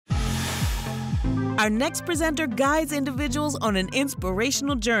Our next presenter guides individuals on an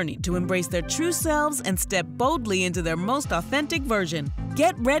inspirational journey to embrace their true selves and step boldly into their most authentic version.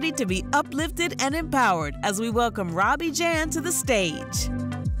 Get ready to be uplifted and empowered as we welcome Robbie Jan to the stage.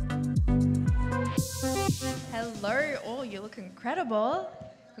 Hello all, you look incredible.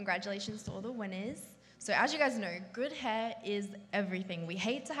 Congratulations to all the winners. So as you guys know, good hair is everything. We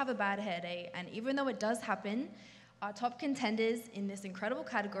hate to have a bad hair day, and even though it does happen, our top contenders in this incredible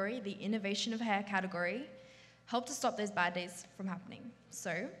category, the Innovation of Hair category, help to stop those bad days from happening.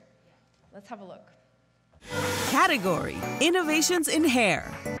 So let's have a look. Category: Innovations in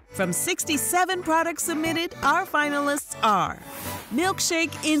Hair. From 67 products submitted, our finalists are Milkshake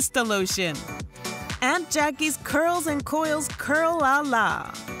Insta-Lotion, Aunt Jackie's Curls and Coils Curl La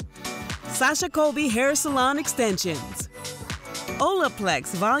La, Sasha Colby Hair Salon Extensions,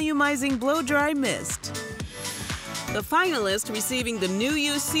 Olaplex Volumizing Blow Dry Mist. The finalist receiving the New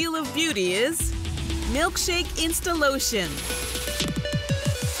You Seal of Beauty is Milkshake Insta-Lotion.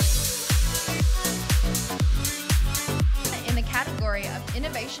 In the category of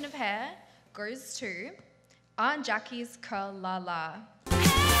Innovation of Hair goes to Aunt Jackie's Curl La La.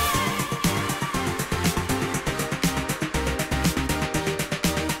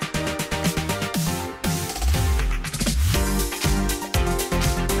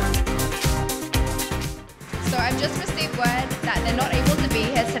 So I've just received word that they're not able to be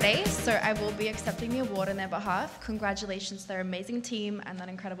here today, so I will be accepting the award on their behalf. Congratulations to their amazing team and that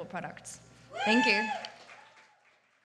incredible product. Thank you.